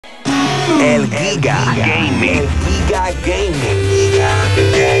El Giga Gaming.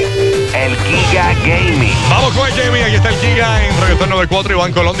 El Giga Gaming. Vamos con el gaming, aquí está el Giga en Reggaeton 94.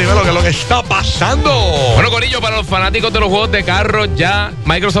 Iván Colón, dime lo que está pasando. Bueno, corillo, para los fanáticos de los juegos de carros, ya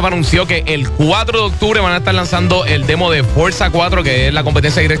Microsoft anunció que el 4 de octubre van a estar lanzando el demo de Forza 4, que es la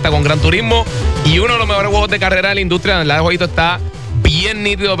competencia directa con Gran Turismo, y uno de los mejores juegos de carrera de la industria. El jueguito está bien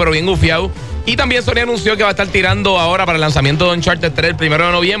nítido, pero bien gufiado. Y también Sony anunció que va a estar tirando ahora para el lanzamiento de Uncharted 3 el 1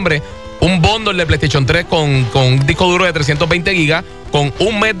 de noviembre un bundle de PlayStation 3 con un disco duro de 320 gigas, con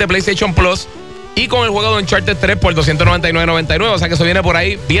un mes de PlayStation Plus y con el juego de Uncharted 3 por $299.99. O sea que eso viene por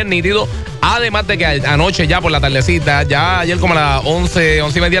ahí bien nítido. Además de que anoche, ya por la tardecita, ya ayer como a las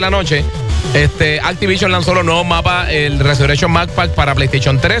 11:30 de la noche, Activision lanzó los nuevos mapas, el Resurrection Map Pack para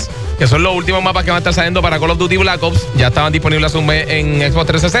PlayStation 3, que son los últimos mapas que van a estar saliendo para Call of Duty Black Ops. Ya estaban disponibles hace un mes en Xbox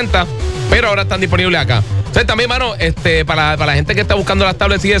 360, pero ahora están disponibles acá. Entonces también, mano, para la gente que está buscando las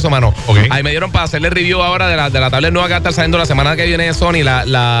tablets y eso, mano, ahí me dieron para hacerle review ahora de la tablet nueva que va a estar saliendo la semana que viene de Sony,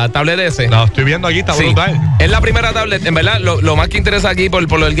 la tablet S. La estoy viendo aquí, está brutal. Es la primera tablet, en verdad, lo más que interesa aquí por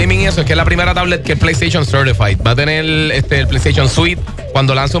lo del gaming y eso, es que es la primera tablet que es PlayStation Certified. Va a tener el PlayStation Suite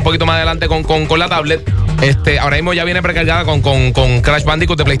cuando lance un poquito más adelante con la tablet. Ahora mismo ya viene precargada con Crash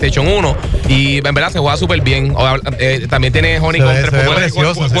Bandicoot de PlayStation 1 y en verdad se juega súper bien. También tiene Honeycomb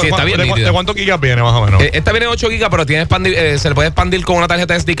 3.0. Sí, está bien. ¿De cuántos gigas viene más o menos? Esta viene 8 gigas, pero tiene se le puede expandir con una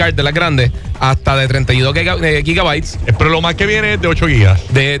tarjeta SD card de las grandes hasta de 32 gigabytes. Pero lo más que viene es de 8 gigas.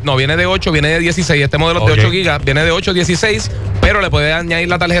 No, viene de 8, viene de 16. Este modelo de 8 gigas viene de 8, 16, pero le puede añadir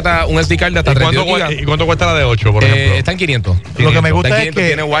la tarjeta un SD card de hasta 32 gigas. ¿Y cuánto cuesta la de 8, por ejemplo? Está en 500. Lo que me gusta es que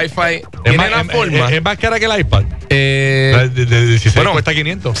tiene Wi-Fi, tiene la forma. ¿Es más cara que el iPad? De 16 cuesta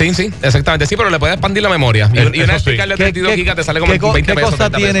 500. Sí, exactamente. Sí, pero le puedes expandir la memoria. Y una SD card de 32 gigas te sale como 20 pesos. ¿Qué cosa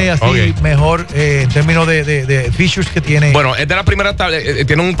tiene así mejor en términos de features que tiene? Bueno, es de las primeras tablets.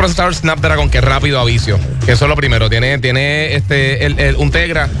 Tiene un procesador Snapdragon que es rápido a vicio. Que eso es lo primero. Tiene un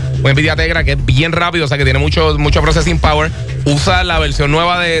Tegra, un Nvidia Tegra que es bien rápido, o sea que tiene mucho processing power. Usa la versión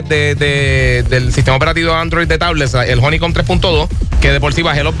nueva del sistema operativo Android de tablets, el Honeycomb 3.2, que de por sí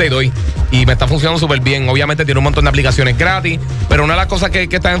bajé el update hoy y me está funcionando súper bien. Obviamente tiene un montón de aplicaciones gratis, pero una de las cosas que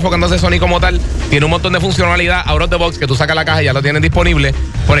está enfocándose Sony como tal, tiene un montón de funcionalidad out of the box que tú sacas la caja y ya lo tienes disponible.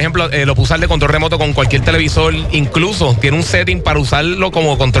 Por ejemplo, lo puedes usar de control remoto con cualquier televisor. Incluso tiene un setting para usarlo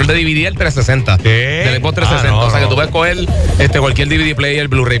como control de DVD el 360. Del Xbox 360. O sea que tú puedes coger cualquier DVD player,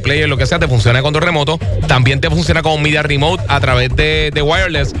 Blu-ray player, lo que sea, te funciona de control remoto. También te funciona con media remote a través de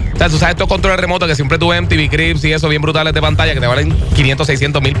wireless. O sea, tú sabes estos controles remotos que siempre tú ves en TV Crips y eso, bien brutales de pantalla, que te valen 500,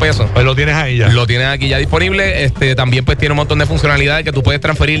 600 mil pesos. Pues lo tienes ahí ya. Lo tienes aquí ya disponible. También pues tiene un montón de funcionalidades que tú puedes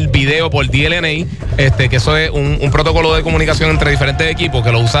transferir video por DLNA, que eso es un protocolo de comunicación entre diferentes equipos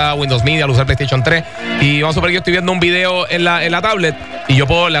que lo usa Windows Media, lo usa PlayStation 3. Y vamos a suponer que yo estoy viendo un video en la tablet y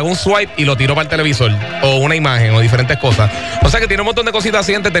yo le hago un swipe y lo tiro para el televisor, o una imagen, o diferentes cosas. O sea que tiene un montón de cositas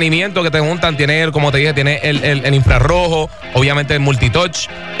así, entretenimiento que te juntan. Tiene, como te dije, tiene el infrarrojo, obviamente el multitouch,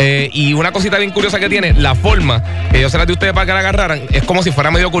 y una cosita bien curiosa que tiene, la forma, que yo se las de ustedes para que la agarraran, es como si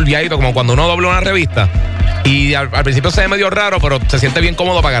fuera medio curviadito, como cuando uno dobla una revista. Y al principio se ve medio raro, pero se siente bien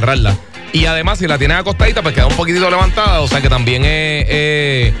cómodo para agarrarla. Y además, si la tienes acostadita, pues queda un poquitito levantada. O sea que también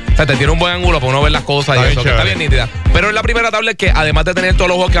o sea, te tiene un buen ángulo para uno ver las cosas y eso, que está bien nítida. Pero es la primera tablet que, además de tener todos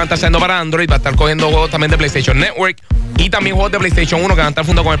los juegos que van a estar haciendo para Android, va a estar cogiendo juegos también de PlayStation Network y también juegos de PlayStation 1 que van a estar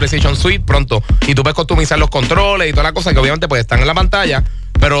junto con el PlayStation Suite pronto. Y tú puedes customizar los controles y todas las cosas que obviamente pues están en la pantalla.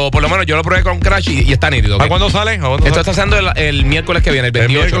 Pero por lo menos yo lo probé con Crash y está nítido. ¿Para cuándo sale? Esto está haciendo el miércoles que viene, el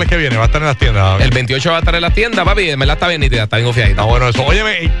 28. El miércoles que viene, va a estar en las tiendas. El 28 va a estar en las tiendas, papi. En verdad está bien nítida, está bien confiadita. Bueno, eso.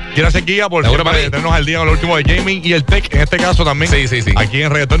 Óyeme, quiero hacer Giga por tenernos al día con lo último de gaming y el tech, en este caso también. Sí. Aquí en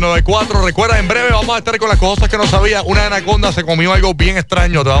Reggaeton 94. Recuerda, en breve vamos a estar con las cosas que no sabía. Una anaconda se comió algo bien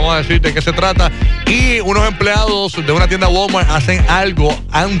extraño. Te vamos a decir de qué se trata. Y unos empleados de una tienda Walmart hacen algo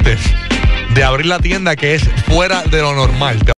antes de abrir la tienda que es fuera de lo normal.